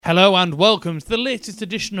Hello and welcome to the latest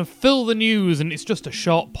edition of Fill the News, and it's just a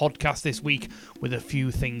short podcast this week with a few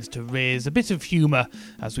things to raise, a bit of humour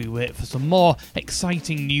as we wait for some more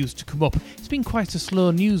exciting news to come up. It's been quite a slow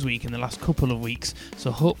news week in the last couple of weeks, so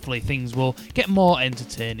hopefully things will get more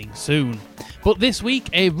entertaining soon. But this week,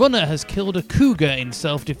 a runner has killed a cougar in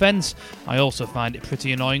self-defence. I also find it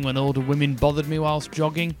pretty annoying when older women bothered me whilst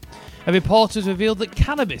jogging. A report has revealed that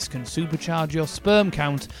cannabis can supercharge your sperm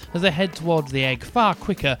count as they head towards the egg far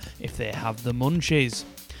quicker if they have the munchies.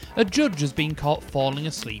 A judge has been caught falling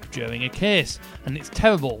asleep during a case, and it's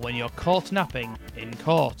terrible when you're caught napping in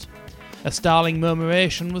court. A starling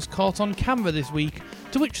murmuration was caught on camera this week,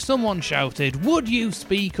 to which someone shouted, "Would you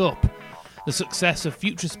speak up?" The success of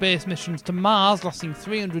future space missions to Mars lasting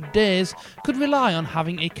 300 days could rely on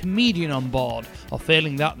having a comedian on board, or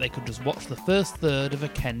failing that they could just watch the first third of a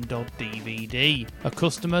Ken Dodd DVD. A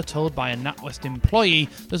customer told by a NatWest employee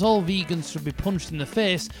that all vegans should be punched in the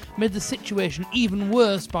face made the situation even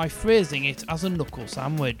worse by phrasing it as a knuckle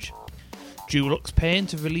sandwich. Dulux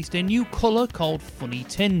Paint have released a new colour called Funny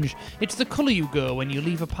Tinge. It's the colour you go when you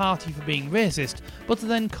leave a party for being racist, but are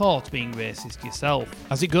then caught being racist yourself.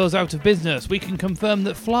 As it goes out of business, we can confirm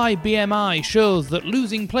that Fly BMI shows that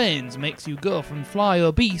losing planes makes you go from fly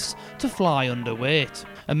obese to fly underweight.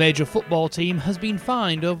 A major football team has been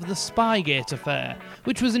fined over the Spygate affair,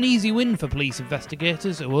 which was an easy win for police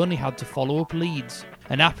investigators who only had to follow up leads.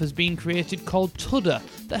 An app has been created called Tudder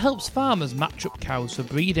that helps farmers match up cows for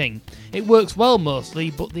breeding. It works well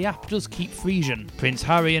mostly, but the app does keep Frisian. Prince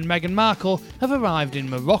Harry and Meghan Markle have arrived in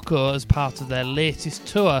Morocco as part of their latest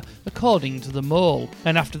tour, according to The Mole.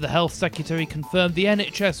 And after the Health Secretary confirmed the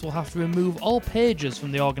NHS will have to remove all pages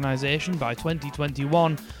from the organisation by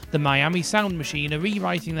 2021, the Miami Sound Machine are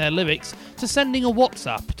rewriting their lyrics to sending a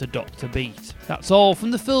WhatsApp to Dr. Beat. That's all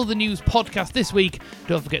from the Fill the News podcast this week.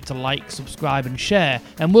 Don't forget to like, subscribe and share,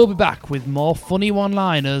 and we'll be back with more funny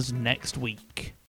one-liners next week.